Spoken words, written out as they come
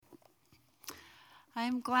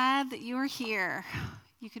I'm glad that you're here.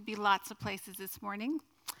 You could be lots of places this morning,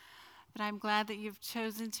 but I'm glad that you've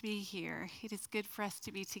chosen to be here. It is good for us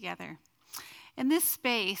to be together. In this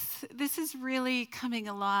space, this is really coming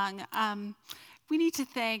along. We need to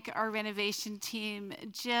thank our renovation team,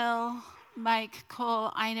 Jill, Mike,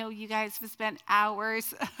 Cole. I know you guys have spent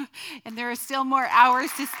hours, and there are still more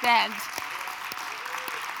hours to spend.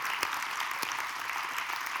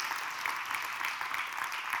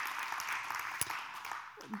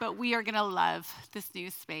 But we are going to love this new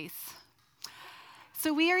space.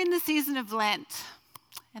 So we are in the season of Lent.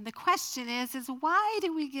 And the question is why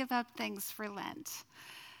do we give up things for Lent?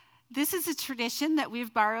 This is a tradition that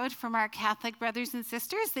we've borrowed from our Catholic brothers and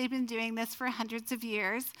sisters. They've been doing this for hundreds of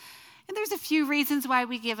years. And there's a few reasons why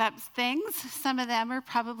we give up things. Some of them are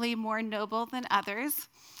probably more noble than others.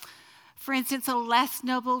 For instance, a less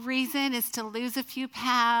noble reason is to lose a few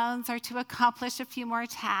pounds or to accomplish a few more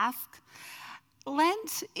tasks.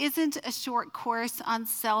 Lent isn't a short course on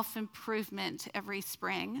self-improvement every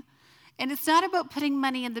spring. And it's not about putting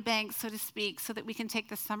money in the bank, so to speak, so that we can take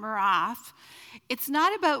the summer off. It's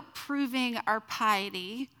not about proving our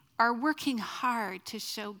piety or working hard to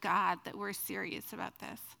show God that we're serious about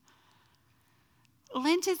this.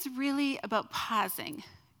 Lent is really about pausing.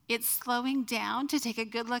 It's slowing down to take a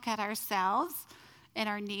good look at ourselves and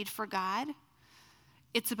our need for God.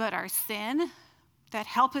 It's about our sin, that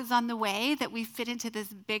help is on the way, that we fit into this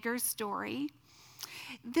bigger story.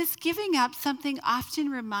 This giving up something often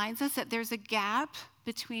reminds us that there's a gap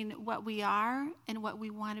between what we are and what we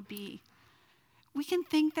want to be. We can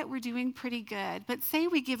think that we're doing pretty good, but say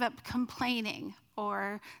we give up complaining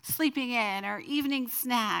or sleeping in or evening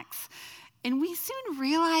snacks, and we soon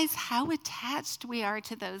realize how attached we are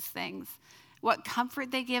to those things, what comfort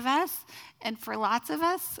they give us, and for lots of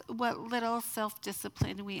us, what little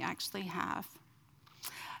self-discipline we actually have.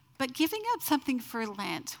 But giving up something for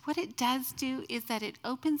Lent, what it does do is that it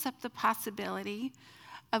opens up the possibility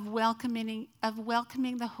of welcoming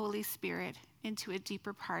the Holy Spirit into a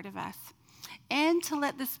deeper part of us, and to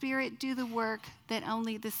let the Spirit do the work that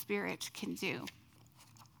only the Spirit can do.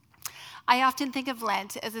 I often think of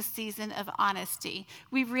Lent as a season of honesty.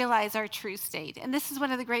 We realize our true state. And this is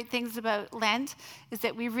one of the great things about Lent, is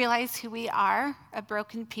that we realize who we are, a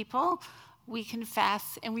broken people. We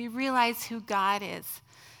confess, and we realize who God is.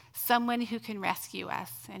 Someone who can rescue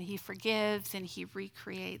us, and he forgives and he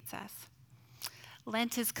recreates us.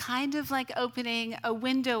 Lent is kind of like opening a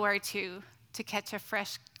window or two to catch a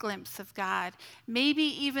fresh glimpse of God. Maybe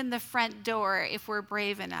even the front door if we're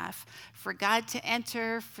brave enough for God to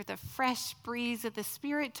enter, for the fresh breeze of the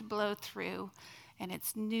Spirit to blow through, and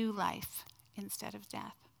it's new life instead of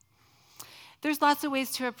death. There's lots of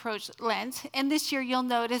ways to approach Lent, and this year you'll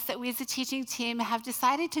notice that we as a teaching team have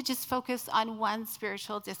decided to just focus on one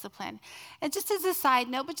spiritual discipline. And just as a side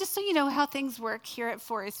note, but just so you know how things work here at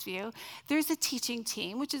Forest View, there's a teaching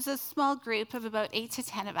team, which is a small group of about 8 to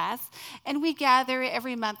 10 of us, and we gather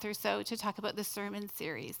every month or so to talk about the sermon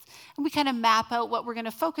series. And we kind of map out what we're going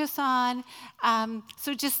to focus on.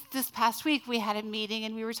 So just this past week, we had a meeting,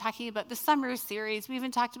 and we were talking about the summer series. We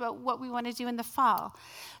even talked about what we want to do in the fall.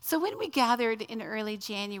 So when we gathered in early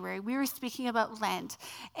January, we were speaking about Lent,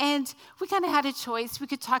 and we kind of had a choice. We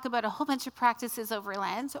could talk about a whole bunch of practices over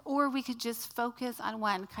Lent, or we could just focus on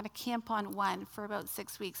one, kind of camp on one for about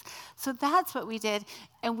 6 weeks. So that's what we did,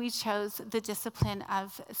 and we chose the discipline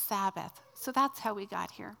of Sabbath. So that's how we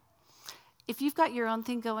got here. If you've got your own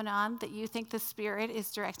thing going on that you think the Spirit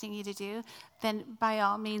is directing you to do, then by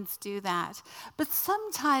all means do that. But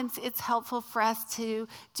sometimes it's helpful for us to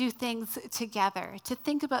do things together, to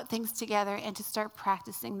think about things together and to start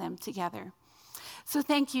practicing them together. So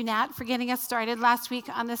thank you, Nat, for getting us started last week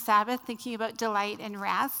on the Sabbath, thinking about delight and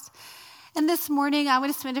rest. And this morning, I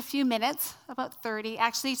want to spend a few minutes, about 30,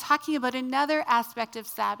 actually talking about another aspect of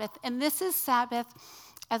Sabbath, and this is Sabbath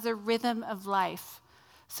as a rhythm of life.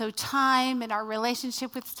 So time and our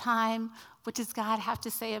relationship with time, what does God have to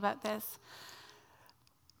say about this?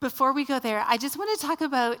 Before we go there, I just want to talk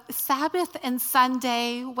about Sabbath and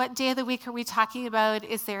Sunday. What day of the week are we talking about?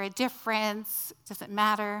 Is there a difference? Does it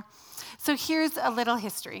matter? So here's a little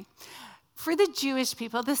history. For the Jewish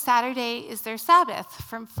people, the Saturday is their Sabbath,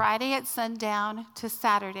 from Friday at sundown to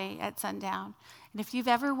Saturday at sundown. And if you've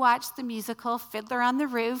ever watched the musical Fiddler on the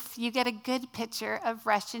Roof, you get a good picture of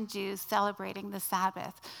Russian Jews celebrating the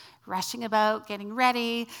Sabbath, rushing about, getting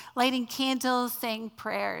ready, lighting candles, saying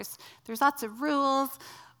prayers. There's lots of rules,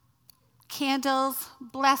 candles,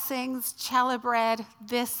 blessings, challah bread.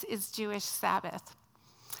 This is Jewish Sabbath.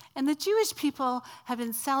 And the Jewish people have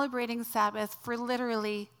been celebrating Sabbath for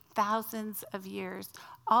literally thousands of years,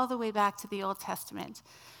 all the way back to the Old Testament.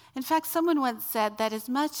 In fact, someone once said that as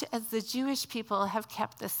much as the Jewish people have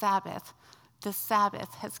kept the Sabbath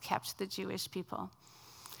has kept the Jewish people.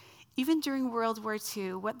 Even during World War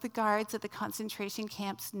II, what the guards at the concentration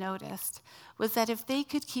camps noticed was that if they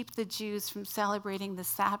could keep the Jews from celebrating the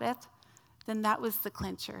Sabbath, then that was the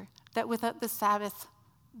clincher, that without the Sabbath,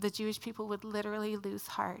 the Jewish people would literally lose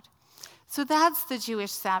heart. So that's the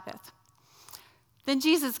Jewish Sabbath. Then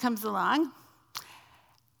Jesus comes along,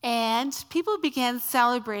 and people began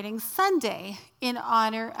celebrating Sunday in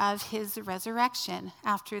honor of his resurrection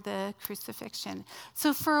after the crucifixion.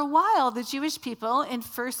 So for a while, the Jewish people in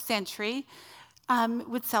first century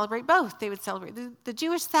would celebrate both. They would celebrate the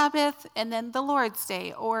Jewish Sabbath and then the Lord's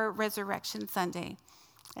Day or Resurrection Sunday.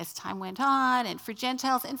 As time went on, and for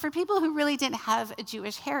Gentiles and for people who really didn't have a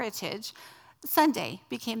Jewish heritage, Sunday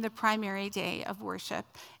became the primary day of worship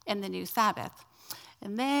and the new Sabbath.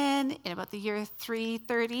 And then in about the year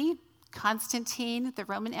 330, Constantine, the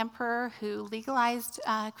Roman emperor who legalized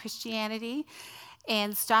Christianity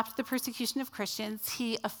and stopped the persecution of Christians,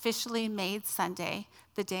 he officially made Sunday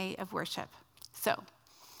the day of worship. So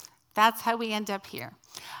that's how we end up here.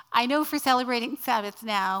 I know for celebrating Sabbath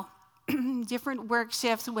now, different work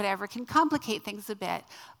shifts, whatever, can complicate things a bit.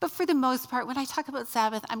 But for the most part, when I talk about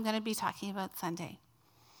Sabbath, I'm going to be talking about Sunday.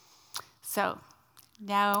 So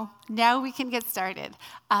now we can get started.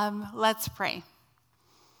 Let's pray.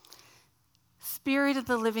 Spirit of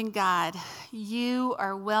the living God, you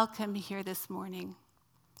are welcome here this morning.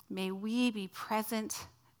 May we be present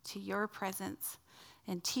to your presence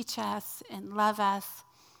and teach us and love us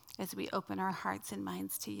as we open our hearts and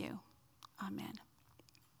minds to you. Amen.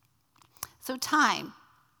 So time.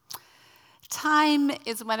 Time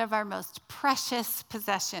is one of our most precious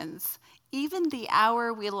possessions. Even the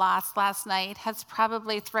hour we lost last night has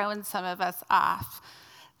probably thrown some of us off.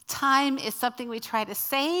 Time is something we try to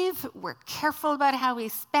save. We're careful about how we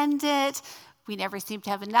spend it. We never seem to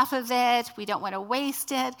have enough of it. We don't want to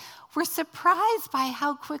waste it. We're surprised by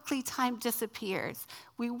how quickly time disappears.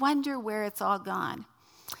 We wonder where it's all gone.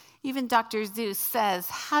 Even Dr. Seuss says,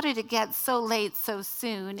 "How did it get so late so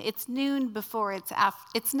soon? It's noon before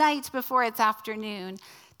it's night before it's afternoon.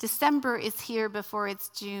 December is here before it's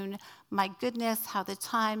June. My goodness, how the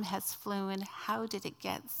time has flown. How did it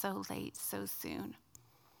get so late so soon?"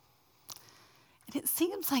 And it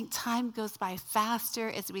seems like time goes by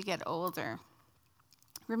faster as we get older.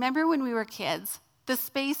 Remember when we were kids? The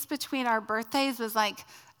space between our birthdays was like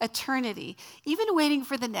eternity. Even waiting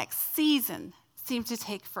for the next season seemed to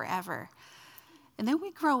take forever. And then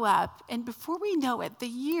we grow up, and before we know it, the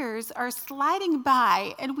years are sliding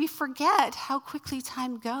by, and we forget how quickly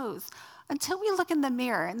time goes until we look in the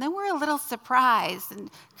mirror, and then we're a little surprised, and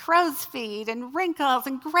crow's feet, and wrinkles,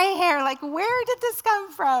 and gray hair, like, where did this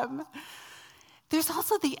come from? There's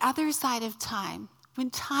also the other side of time, when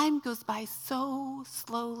time goes by so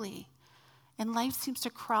slowly, and life seems to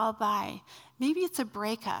crawl by. Maybe it's a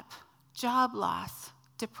breakup, job loss,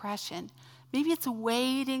 depression. Maybe it's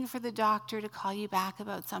waiting for the doctor to call you back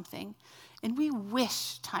about something, and we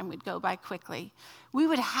wish time would go by quickly. We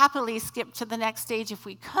would happily skip to the next stage if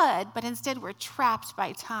we could, but instead we're trapped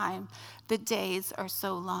by time. The days are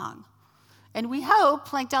so long. And we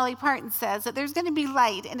hope, like Dolly Parton says, that there's going to be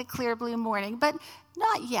light in a clear blue morning, but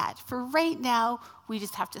not yet. For right now, we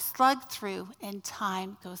just have to slug through, and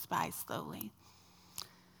time goes by slowly.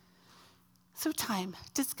 So time.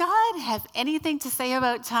 Does God have anything to say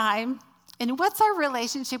about time? And what's our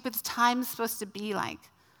relationship with time supposed to be like?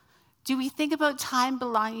 Do we think about time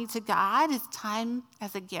belonging to God? Is time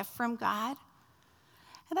as a gift from God?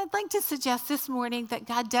 And I'd like to suggest this morning that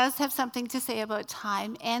God does have something to say about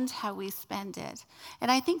time and how we spend it. And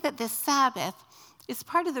I think that this Sabbath is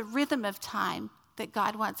part of the rhythm of time that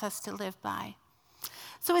God wants us to live by.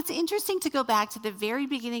 So it's interesting to go back to the very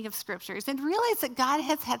beginning of Scriptures and realize that God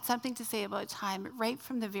has had something to say about time right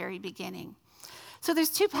from the very beginning. So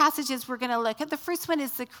there's two passages we're going to look at. The first one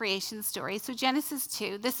is the creation story. So Genesis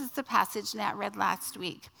 2, this is the passage Nat read last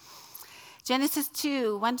week. Genesis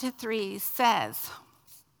 2, 1-3 says,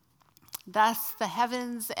 "Thus the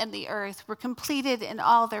heavens and the earth were completed in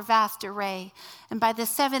all their vast array. And by the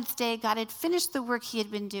seventh day, God had finished the work he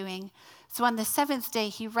had been doing. So on the seventh day,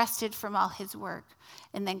 he rested from all his work.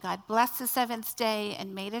 And then God blessed the seventh day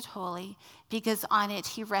and made it holy, because on it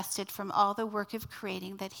he rested from all the work of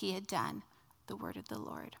creating that he had done." The word of the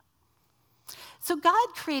Lord. So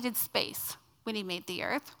God created space when he made the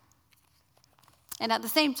earth. And at the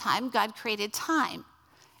same time, God created time.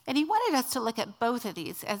 And he wanted us to look at both of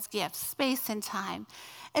these as gifts, space and time.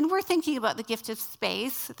 And we're thinking about the gift of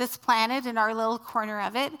space, this planet and our little corner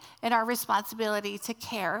of it, and our responsibility to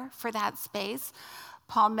care for that space.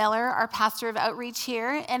 Paul Millar, our pastor of outreach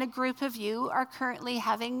here, and a group of you are currently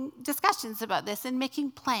having discussions about this and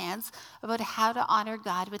making plans about how to honor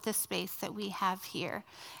God with the space that we have here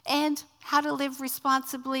and how to live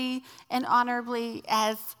responsibly and honorably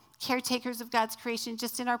as caretakers of God's creation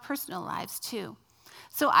just in our personal lives too.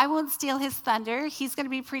 So I won't steal his thunder. He's going to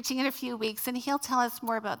be preaching in a few weeks, and he'll tell us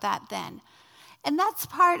more about that then. And that's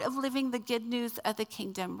part of living the good news of the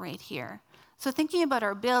kingdom right here. So thinking about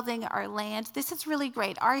our building, our land, this is really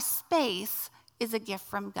great. Our space is a gift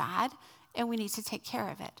from God, and we need to take care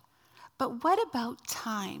of it. But what about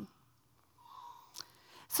time?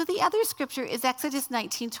 So the other scripture is Exodus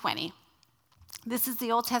 19:20. This is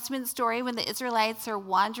the Old Testament story when the Israelites are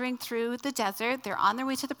wandering through the desert. They're on their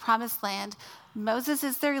way to the promised land. Moses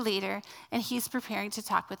is their leader, and he's preparing to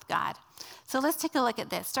talk with God. So let's take a look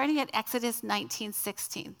at this, starting at Exodus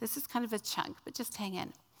 19:16. This is kind of a chunk, but just hang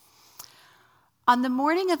in. On the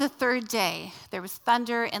morning of the third day, there was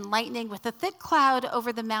thunder and lightning with a thick cloud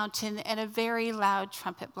over the mountain and a very loud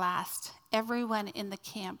trumpet blast. Everyone in the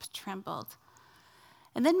camp trembled.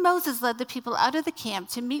 And then Moses led the people out of the camp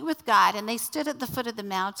to meet with God, and they stood at the foot of the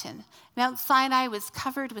mountain. Mount Sinai was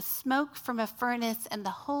covered with smoke from a furnace, and the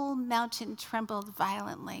whole mountain trembled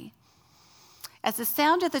violently. As the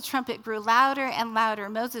sound of the trumpet grew louder and louder,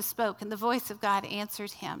 Moses spoke, and the voice of God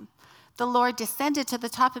answered him. The Lord descended to the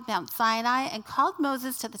top of Mount Sinai and called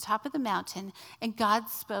Moses to the top of the mountain, and God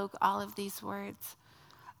spoke all of these words.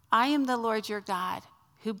 I am the Lord your God,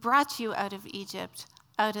 who brought you out of Egypt,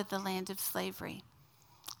 out of the land of slavery.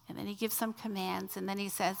 And then he gives some commands, and then he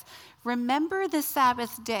says, remember the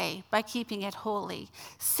Sabbath day by keeping it holy.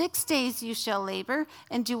 6 days you shall labor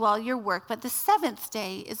and do all your work, but the seventh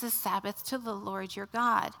day is a Sabbath to the Lord your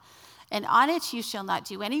God. And on it you shall not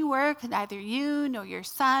do any work, neither you, nor your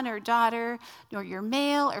son or daughter, nor your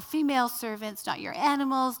male or female servants, not your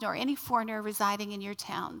animals, nor any foreigner residing in your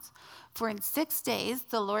towns. For in 6 days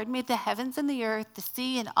the Lord made the heavens and the earth, the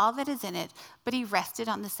sea, and all that is in it, but he rested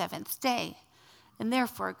on the seventh day. And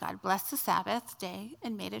therefore God blessed the Sabbath day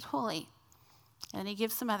and made it holy. And he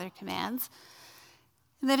gives some other commands.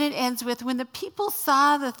 And then it ends with, when the people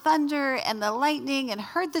saw the thunder and the lightning and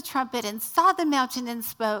heard the trumpet and saw the mountain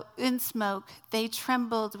in smoke, they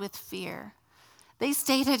trembled with fear. They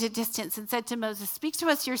stayed at a distance and said to Moses, speak to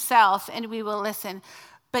us yourself and we will listen,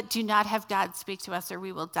 but do not have God speak to us or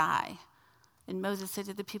we will die. And Moses said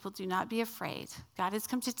to the people, do not be afraid. God has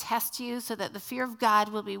come to test you so that the fear of God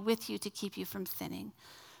will be with you to keep you from sinning.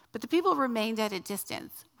 But the people remained at a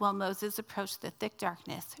distance while Moses approached the thick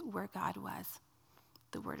darkness where God was.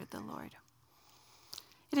 The word of the Lord.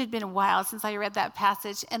 It had been a while since I read that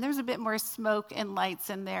passage, and there's a bit more smoke and lights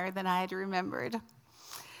in there than I had remembered.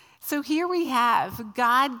 So here we have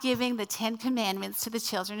God giving the 10 Commandments to the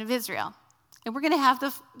children of Israel. And we're going to have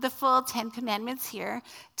the full 10 Commandments here.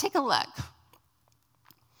 Take a look.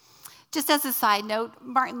 Just as a side note,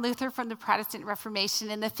 Martin Luther from the Protestant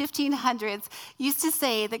Reformation in the 1500s used to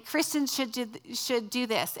say that Christians should do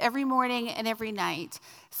this every morning and every night.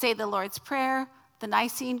 Say the Lord's Prayer, the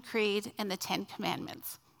Nicene Creed, and the 10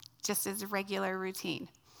 Commandments, just as a regular routine.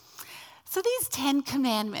 So these 10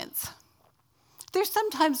 Commandments, they're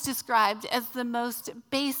sometimes described as the most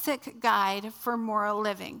basic guide for moral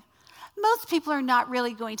living. Most people are not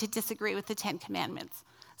really going to disagree with the 10 Commandments.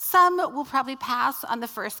 Some will probably pass on the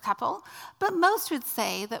first couple, but most would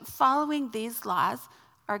say that following these laws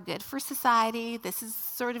are good for society. This is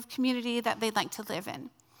sort of community that they'd like to live in.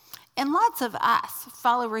 And lots of us,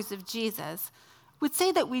 followers of Jesus, would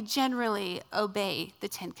say that we generally obey the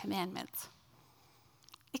 10 Commandments,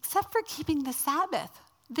 except for keeping the Sabbath.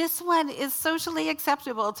 This one is socially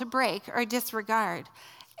acceptable to break or disregard,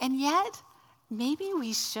 and yet maybe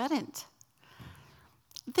we shouldn't.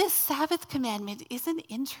 This Sabbath commandment is an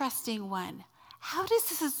interesting one. How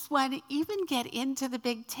does this one even get into the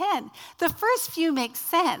Big Ten? The first few make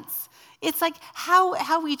sense. It's like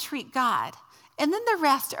how we treat God, and then the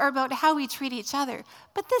rest are about how we treat each other.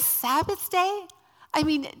 But this Sabbath day, I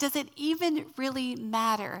mean, does it even really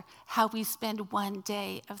matter how we spend one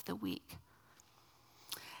day of the week?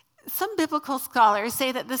 Some biblical scholars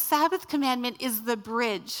say that the Sabbath commandment is the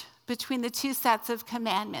bridge between the two sets of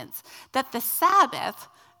commandments, that the Sabbath,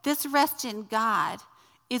 this rest in God,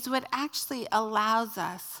 is what actually allows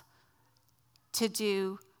us to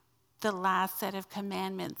do the last set of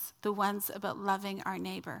commandments, the ones about loving our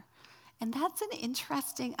neighbor. And that's an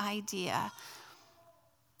interesting idea.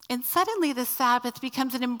 And suddenly the Sabbath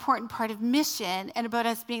becomes an important part of mission and about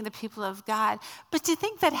us being the people of God. But to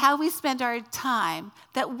think that how we spend our time,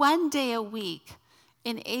 that one day a week,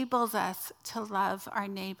 enables us to love our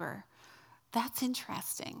neighbor, that's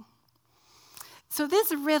interesting. So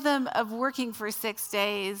this rhythm of working for 6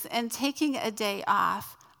 days and taking a day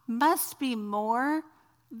off must be more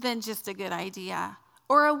than just a good idea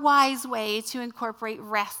or a wise way to incorporate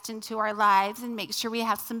rest into our lives and make sure we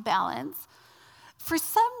have some balance. For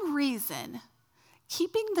some reason,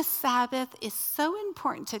 keeping the Sabbath is so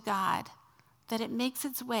important to God that it makes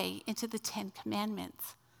its way into the 10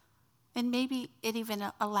 Commandments. And maybe it even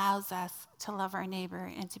allows us to love our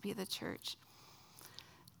neighbor and to be the church.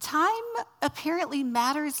 Time apparently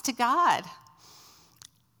matters to God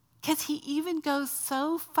because he even goes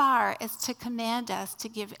so far as to command us to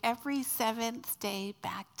give every seventh day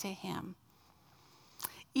back to him.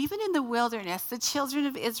 Even in the wilderness, the children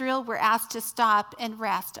of Israel were asked to stop and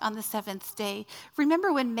rest on the seventh day.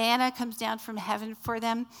 Remember when manna comes down from heaven for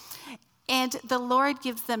them? And the Lord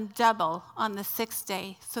gives them double on the 6th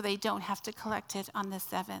day so they don't have to collect it on the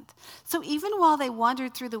 7th. So even while they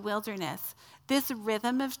wandered through the wilderness, this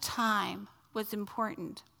rhythm of time was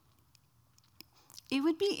important. It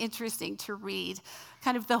would be interesting to read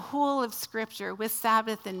kind of the whole of Scripture with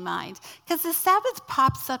Sabbath in mind, because the Sabbath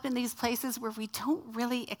pops up in these places where we don't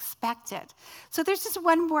really expect it. So there's just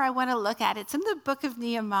one more I want to look at. It's in the book of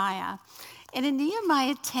Nehemiah. And in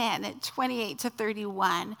Nehemiah 10, at 28 to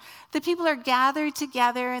 31, the people are gathered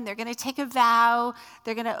together and they're going to take a vow.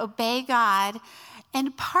 They're going to obey God.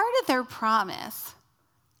 And part of their promise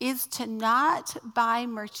is to not buy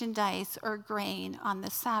merchandise or grain on the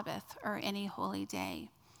Sabbath or any holy day.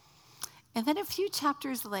 And then a few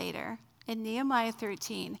chapters later, in Nehemiah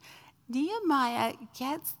 13, Nehemiah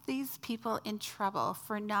gets these people in trouble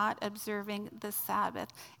for not observing the Sabbath.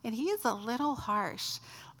 And he is a little harsh.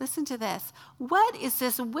 Listen to this. What is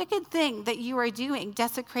this wicked thing that you are doing,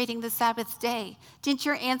 desecrating the Sabbath day? Didn't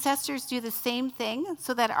your ancestors do the same thing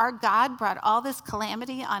so that our God brought all this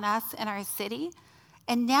calamity on us and our city?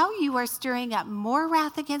 And now you are stirring up more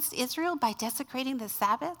wrath against Israel by desecrating the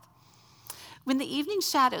Sabbath? When the evening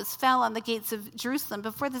shadows fell on the gates of Jerusalem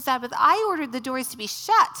before the Sabbath, I ordered the doors to be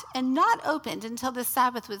shut and not opened until the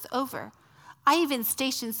Sabbath was over. I even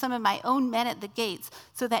stationed some of my own men at the gates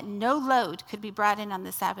so that no load could be brought in on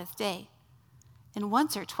the Sabbath day. And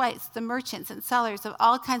once or twice, the merchants and sellers of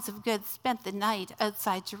all kinds of goods spent the night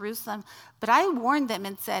outside Jerusalem. But I warned them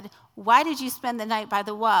and said, "Why did you spend the night by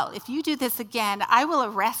the wall? If you do this again, I will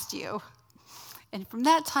arrest you." And from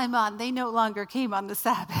that time on, they no longer came on the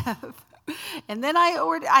Sabbath. And then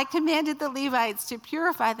I commanded the Levites to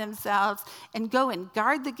purify themselves and go and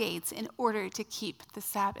guard the gates in order to keep the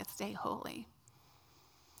Sabbath day holy.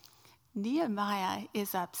 Nehemiah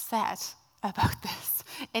is upset about this,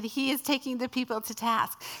 and he is taking the people to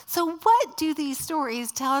task. So what do these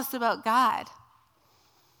stories tell us about God?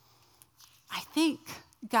 I think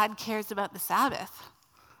God cares about the Sabbath.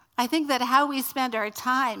 I think that how we spend our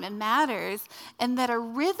time matters, and that a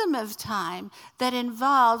rhythm of time that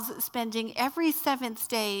involves spending every seventh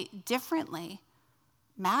day differently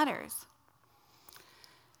matters.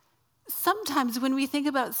 Sometimes when we think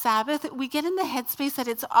about Sabbath, we get in the headspace that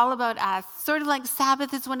it's all about us. Sort of like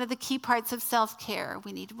Sabbath is one of the key parts of self-care.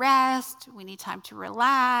 We need rest, we need time to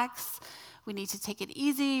relax, we need to take it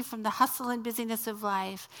easy from the hustle and busyness of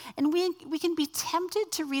life. And we can be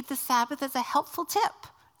tempted to read the Sabbath as a helpful tip.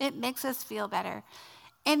 It makes us feel better.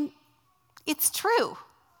 And it's true.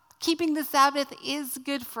 Keeping the Sabbath is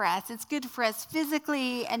good for us. It's good for us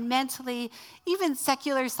physically and mentally. Even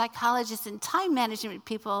secular psychologists and time management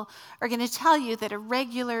people are going to tell you that a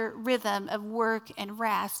regular rhythm of work and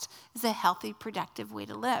rest is a healthy, productive way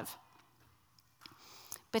to live.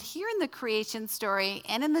 But here in the creation story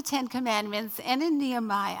and in the 10 Commandments and in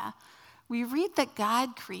Nehemiah, we read that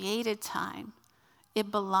God created time. It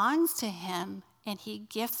belongs to him, and he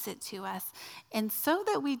gifts it to us. And so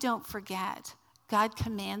that we don't forget, God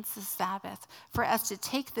commands the Sabbath for us to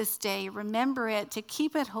take this day, remember it, to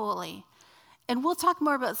keep it holy. And we'll talk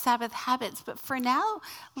more about Sabbath habits, but for now,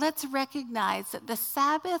 let's recognize that the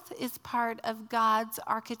Sabbath is part of God's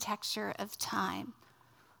architecture of time.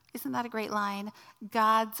 Isn't that a great line?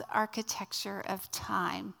 God's architecture of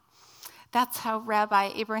time. That's how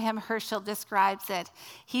Rabbi Abraham Herschel describes it.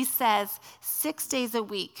 He says, 6 days a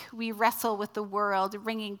week we wrestle with the world,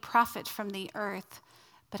 wringing profit from the earth.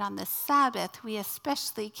 But on the Sabbath, we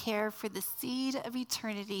especially care for the seed of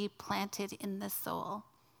eternity planted in the soul.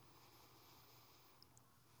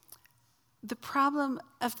 The problem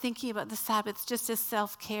of thinking about the Sabbath just as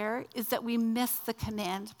self-care is that we miss the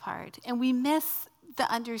command part, and we miss the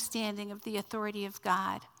understanding of the authority of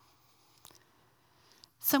God.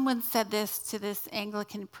 Someone said this to this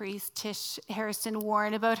Anglican priest, Tish Harrison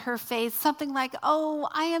Warren, about her faith, something like, "Oh,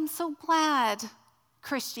 I am so glad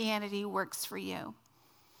Christianity works for you."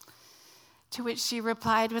 To which she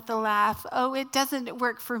replied with a laugh, "Oh, it doesn't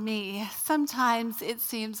work for me. Sometimes it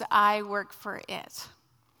seems I work for it."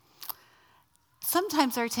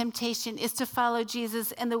 Sometimes our temptation is to follow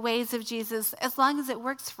Jesus and the ways of Jesus as long as it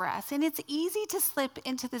works for us. And it's easy to slip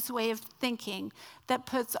into this way of thinking that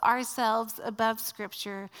puts ourselves above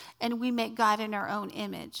Scripture and we make God in our own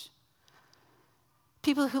image.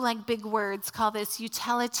 People who like big words call this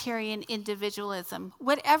utilitarian individualism.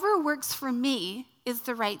 Whatever works for me is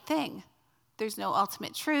the right thing. There's no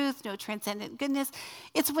ultimate truth, no transcendent goodness.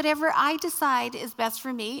 It's whatever I decide is best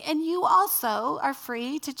for me, and you also are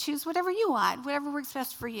free to choose whatever you want, whatever works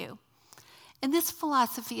best for you. And this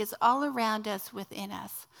philosophy is all around us, within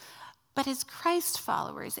us. But as Christ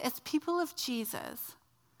followers, as people of Jesus,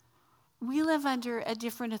 we live under a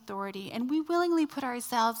different authority, and we willingly put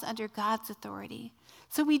ourselves under God's authority.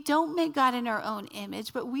 So we don't make God in our own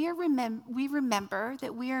image, but we remember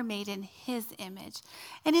that we are made in his image.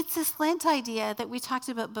 And it's this Lent idea that we talked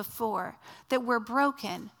about before, that we're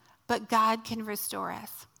broken, but God can restore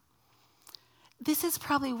us. This is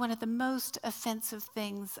probably one of the most offensive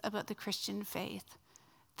things about the Christian faith,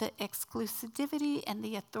 the exclusivity and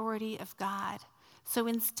the authority of God. So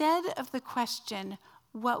instead of the question,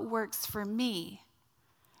 what works for me,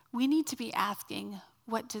 we need to be asking,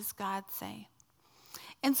 what does God say?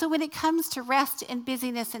 And so when it comes to rest and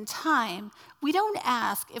busyness and time, we don't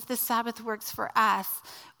ask if the Sabbath works for us.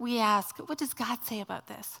 We ask, what does God say about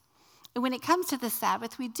this? And when it comes to the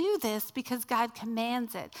Sabbath, we do this because God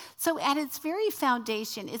commands it. So at its very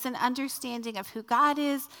foundation is an understanding of who God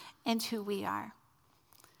is and who we are.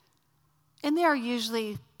 And there are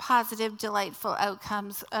usually positive, delightful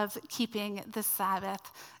outcomes of keeping the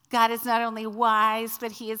Sabbath. God is not only wise,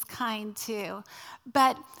 but he is kind too.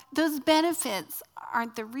 But those benefits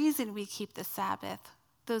aren't the reason we keep the Sabbath.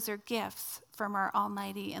 Those are gifts from our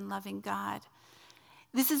almighty and loving God.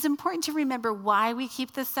 This is important to remember why we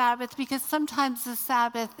keep the Sabbath, because sometimes the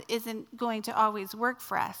Sabbath isn't going to always work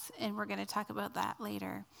for us, and we're going to talk about that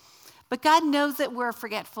later. But God knows that we're a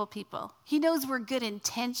forgetful people. He knows we're good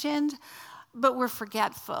intentioned, but we're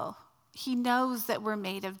forgetful. He knows that we're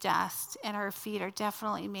made of dust, and our feet are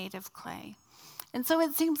definitely made of clay. And so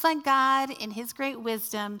it seems like God, in his great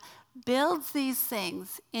wisdom, builds these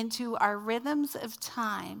things into our rhythms of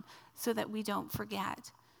time so that we don't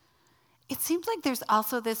forget. It seems like there's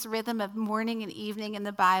also this rhythm of morning and evening in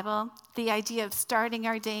the Bible, the idea of starting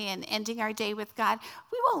our day and ending our day with God.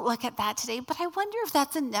 We won't look at that today, but I wonder if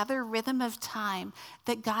that's another rhythm of time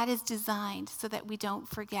that God has designed so that we don't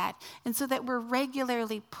forget, and so that we're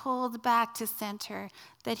regularly pulled back to center,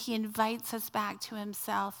 that he invites us back to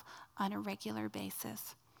himself on a regular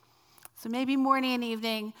basis. So maybe morning and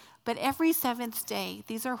evening, but every seventh day,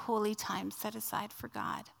 these are holy times set aside for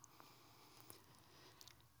God.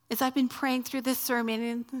 As I've been praying through this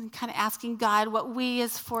sermon and kind of asking God what we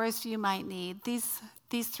as Forest View might need, these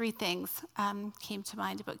three things came to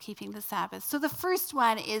mind about keeping the Sabbath. So the first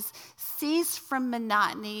one is cease from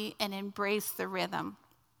monotony and embrace the rhythm.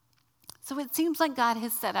 So it seems like God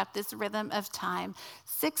has set up this rhythm of time,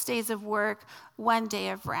 6 days of work, 1 day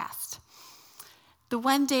of rest. The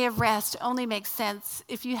 1 day of rest only makes sense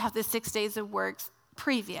if you have the 6 days of work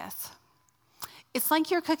previous. It's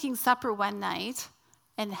like you're cooking supper one night,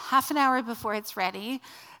 and half an hour before it's ready,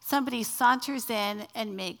 somebody saunters in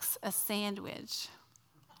and makes a sandwich.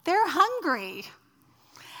 They're hungry.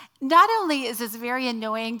 Not only is this very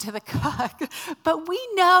annoying to the cook, but we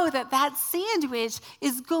know that that sandwich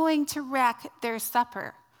is going to wreck their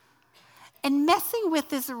supper. And messing with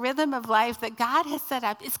this rhythm of life that God has set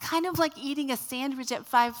up is kind of like eating a sandwich at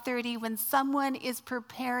 5:30 when someone is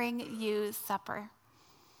preparing you supper.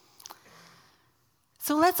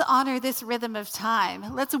 So let's honor this rhythm of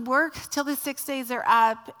time. Let's work till the 6 days are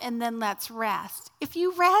up, and then let's rest. If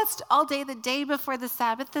you rest all day the day before the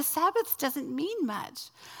Sabbath doesn't mean much.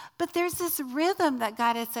 But there's this rhythm that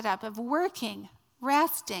God has set up of working,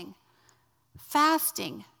 resting,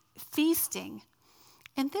 fasting, feasting.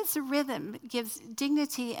 And this rhythm gives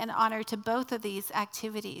dignity and honor to both of these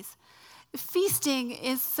activities. Feasting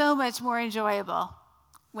is so much more enjoyable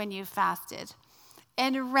when you've fasted.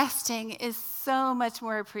 And resting is so much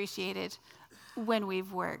more appreciated when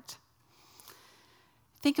we've worked.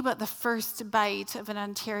 Think about the first bite of an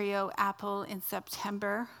Ontario apple in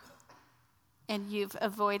September, and you've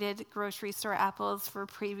avoided grocery store apples for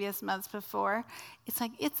previous months before.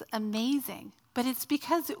 It's amazing, but it's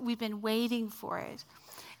because we've been waiting for it.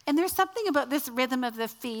 And there's something about this rhythm of the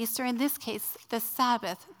feast, or in this case, the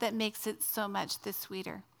Sabbath, that makes it so much the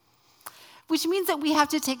sweeter. Which means that we have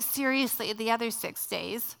to take seriously the other 6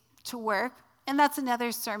 days to work, and that's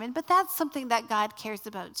another sermon, but that's something that God cares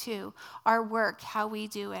about too, our work, how we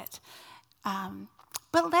do it.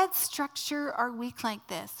 But let's structure our week like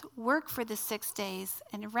this. Work for the 6 days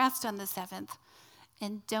and rest on the 7th,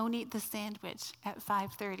 and don't eat the sandwich at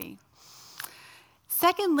 5:30.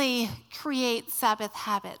 Secondly, create Sabbath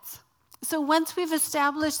habits. So once we've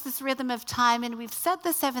established this rhythm of time and we've set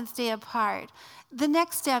the 7th day apart, the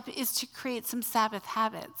next step is to create some Sabbath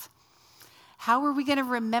habits. How are we going to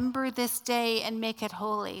remember this day and make it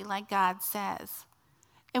holy, like God says?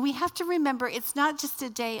 And we have to remember it's not just a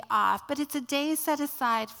day off, but it's a day set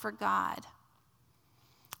aside for God.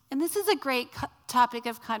 And this is a great topic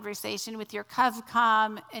of conversation with your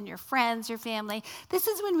CovCom and your friends, your family. This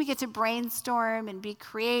is when we get to brainstorm and be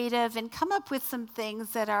creative and come up with some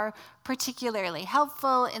things that are particularly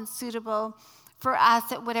helpful and suitable for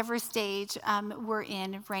us at whatever stage we're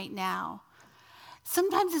in right now.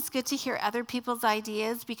 Sometimes it's good to hear other people's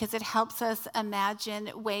ideas because it helps us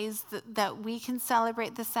imagine ways that we can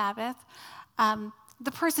celebrate the Sabbath.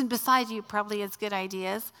 The person beside you probably has good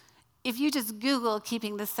ideas. If you just Google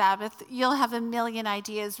keeping the Sabbath, you'll have a million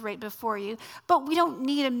ideas right before you. But we don't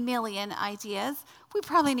need a million ideas. We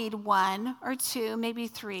probably need 1 or 2, maybe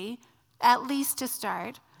 3, at least to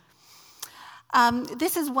start.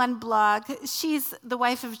 This is one blog. She's the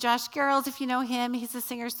wife of Josh Garrels, if you know him. He's a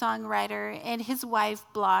singer-songwriter, and his wife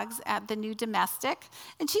blogs at The New Domestic.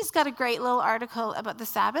 And she's got a great little article about the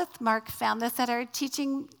Sabbath. Mark found this at our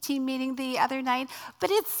teaching team meeting the other night. But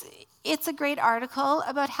it's a great article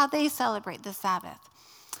about how they celebrate the Sabbath.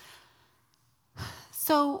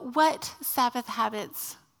 So what Sabbath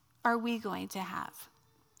habits are we going to have?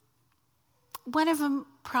 One of them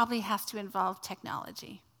probably has to involve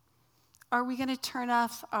technology. Are we going to turn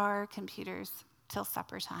off our computers till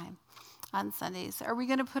supper time on Sundays? Are we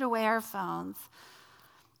going to put away our phones?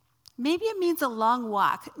 Maybe it means a long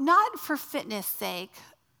walk, not for fitness sake,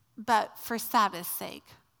 but for Sabbath's sake.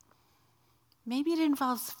 Maybe it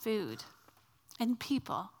involves food and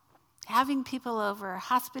people, having people over,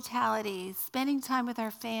 hospitality, spending time with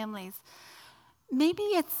our families. Maybe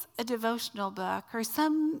it's a devotional book or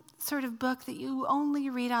some sort of book that you only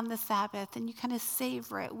read on the Sabbath and you kind of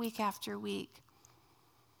savor it week after week.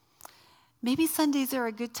 Maybe Sundays are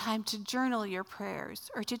a good time to journal your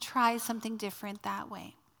prayers or to try something different that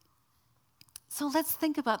way. So let's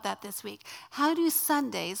think about that this week. How do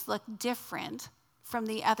Sundays look different from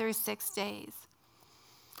the other 6 days?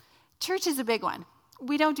 Church is a big one.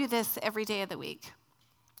 We don't do this every day of the week.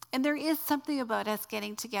 And there is something about us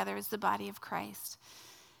getting together as the body of Christ.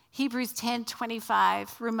 Hebrews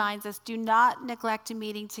 10:25 reminds us, do not neglect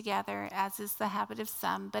meeting together, as is the habit of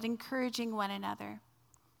some, but encouraging one another.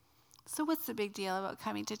 So what's the big deal about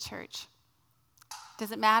coming to church?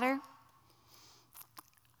 Does it matter?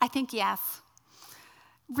 I think yes.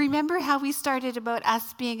 Remember how we started about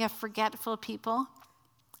us being a forgetful people?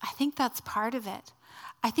 I think that's part of it.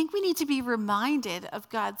 I think we need to be reminded of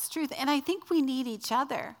God's truth, and I think we need each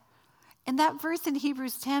other. And that verse in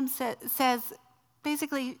Hebrews 10 says,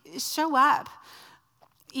 basically, show up.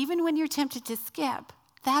 Even when you're tempted to skip,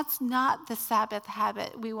 that's not the Sabbath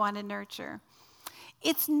habit we want to nurture.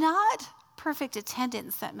 It's not perfect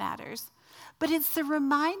attendance that matters, but it's the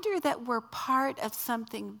reminder that we're part of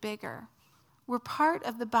something bigger. We're part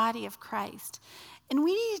of the body of Christ. And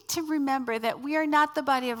we need to remember that we are not the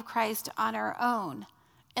body of Christ on our own.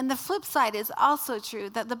 And the flip side is also true,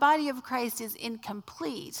 that the body of Christ is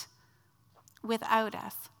incomplete without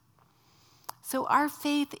us. So our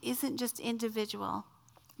faith isn't just individual,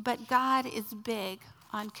 but God is big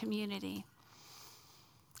on community.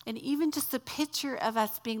 And even just the picture of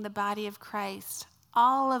us being the body of Christ,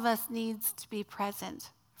 all of us needs to be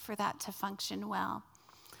present for that to function well.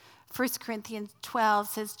 1 Corinthians 12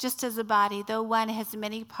 says, just as a body, though one has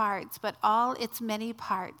many parts, but all its many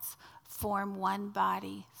parts form one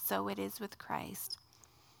body, so it is with Christ.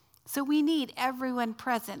 So we need everyone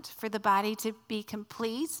present for the body to be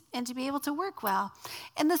complete and to be able to work well.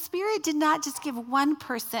 And the Spirit did not just give one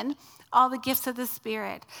person all the gifts of the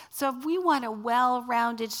Spirit. So if we want a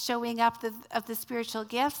well-rounded showing up of the spiritual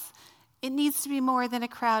gifts, it needs to be more than a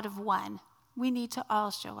crowd of one. We need to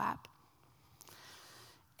all show up.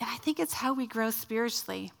 And I think it's how we grow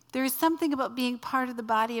spiritually. There is something about being part of the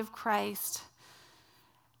body of Christ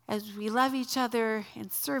as we love each other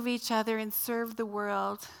and serve the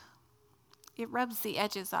world. It rubs the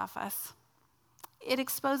edges off us. It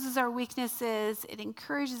exposes our weaknesses. It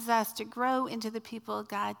encourages us to grow into the people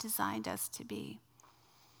God designed us to be.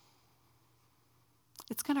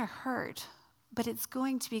 It's going to hurt, but it's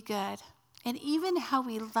going to be good. And even how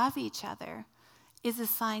we love each other is a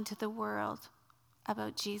sign to the world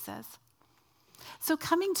about Jesus. So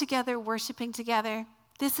coming together, worshiping together,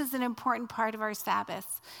 This is an important part of our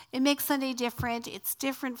Sabbath. It makes Sunday different. It's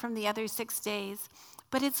different from the other 6 days,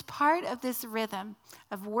 but it's part of this rhythm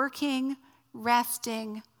of working,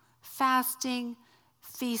 resting, fasting,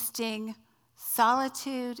 feasting,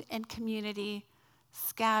 solitude and community,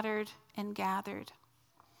 scattered and gathered.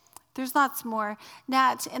 There's lots more.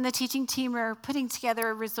 Nat and the teaching team are putting together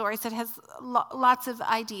a resource that has lots of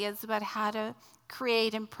ideas about how to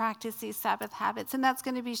create and practice these Sabbath habits, and that's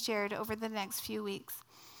going to be shared over the next few weeks.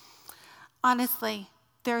 Honestly,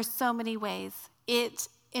 there are so many ways. It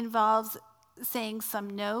involves saying some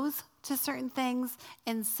no's to certain things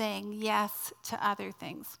and saying yes to other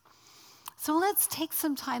things. So let's take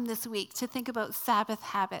some time this week to think about Sabbath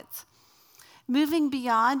habits. Moving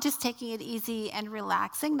beyond just taking it easy and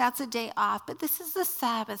relaxing, that's a day off, but this is the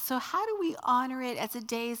Sabbath. So how do we honor it as a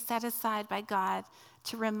day set aside by God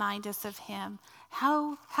to remind us of him?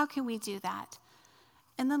 How can we do that?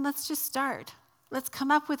 And then let's just start. Let's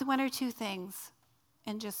come up with 1 or 2 things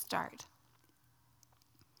and just start.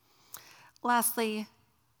 Lastly,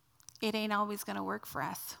 it ain't always going to work for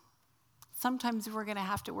us. Sometimes we're going to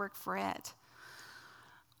have to work for it.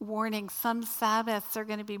 Warning, some Sabbaths are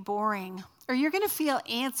going to be boring, or you're going to feel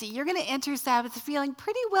antsy. You're going to enter Sabbath feeling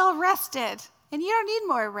pretty well rested, and you don't need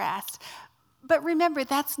more rest. But remember,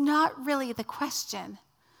 that's not really the question.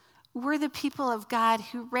 We're the people of God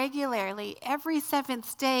who regularly, every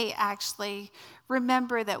 7th day actually,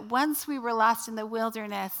 remember that once we were lost in the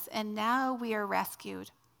wilderness and now we are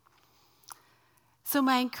rescued. So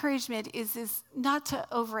my encouragement is not to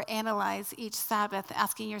overanalyze each Sabbath,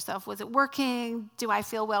 asking yourself, was it working? Do I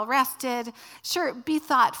feel well rested? Sure, be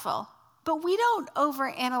thoughtful. But we don't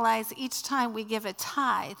overanalyze each time we give a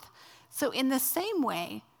tithe. So in the same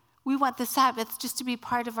way, we want the Sabbath just to be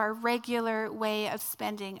part of our regular way of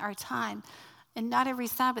spending our time. And not every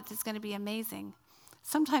Sabbath is going to be amazing.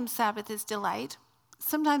 Sometimes Sabbath is delight.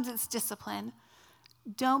 Sometimes it's discipline.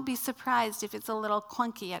 Don't be surprised if it's a little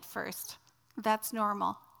clunky at first. That's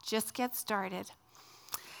normal. Just get started.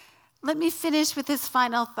 Let me finish with this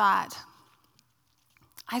final thought.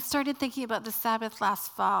 I started thinking about the Sabbath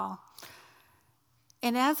last fall.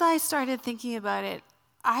 And as I started thinking about it,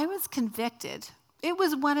 I was convicted. It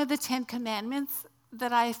was one of the 10 commandments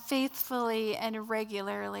that I faithfully and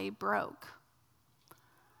regularly broke.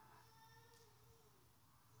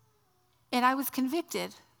 And I was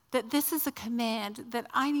convicted that this is a command that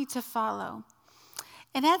I need to follow.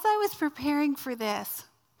 And as I was preparing for this,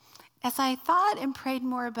 as I thought and prayed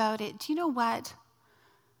more about it, do you know what?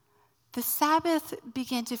 The Sabbath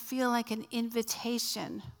began to feel like an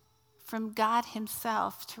invitation from God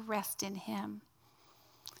himself to rest in him.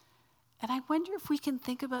 And I wonder if we can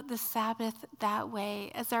think about the Sabbath that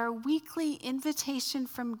way, as our weekly invitation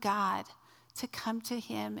from God to come to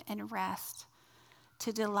him and rest,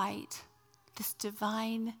 to delight, this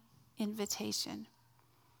divine invitation.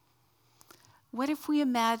 What if we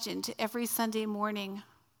imagined every Sunday morning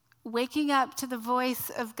waking up to the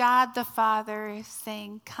voice of God the Father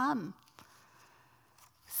saying, come,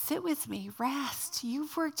 sit with me, rest.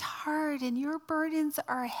 You've worked hard and your burdens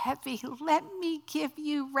are heavy. Let me give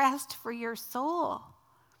you rest for your soul.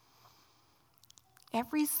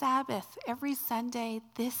 Every Sabbath, every Sunday,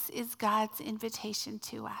 this is God's invitation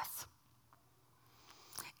to us.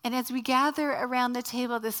 And as we gather around the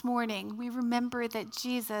table this morning, we remember that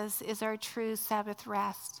Jesus is our true Sabbath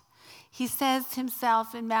rest. He says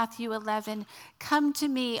himself in Matthew 11, come to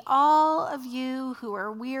me, all of you who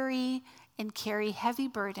are weary and carry heavy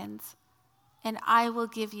burdens, and I will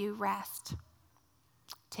give you rest.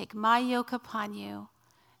 Take my yoke upon you,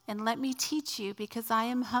 and let me teach you, because I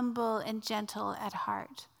am humble and gentle at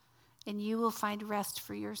heart, and you will find rest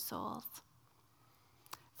for your souls.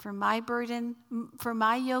 For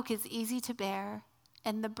my yoke is easy to bear,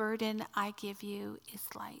 and the burden I give you is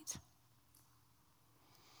light.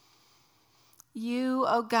 You,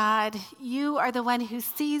 oh God, you are the one who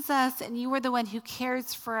sees us, and you are the one who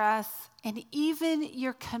cares for us, and even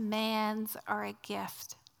your commands are a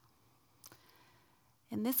gift.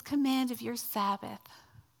 And this command of your Sabbath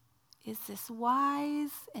is this wise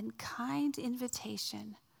and kind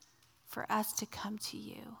invitation for us to come to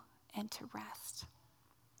you and to rest.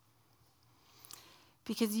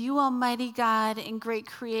 Because you, Almighty God and great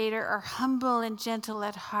Creator, are humble and gentle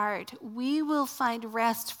at heart, we will find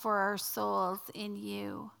rest for our souls in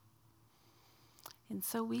you. And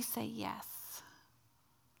so we say yes.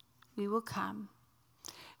 We will come.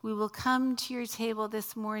 We will come to your table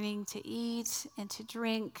this morning to eat and to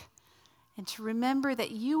drink and to remember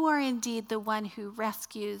that you are indeed the one who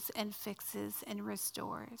rescues and fixes and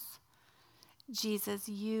restores. Jesus,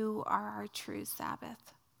 you are our true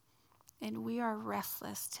Sabbath. and we are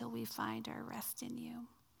restless till we find our rest in you.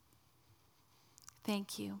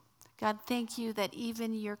 Thank you. God, thank you that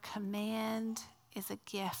even your command is a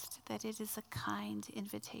gift, that it is a kind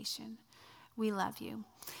invitation. We love you.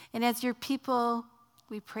 And as your people,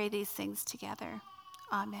 we pray these things together.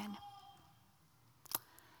 Amen.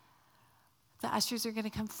 The ushers are going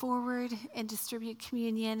to come forward and distribute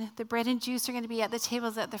communion. The bread and juice are going to be at the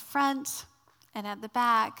tables at the front and at the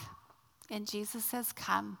back. And Jesus says,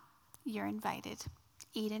 come, you're invited.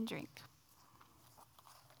 Eat and drink.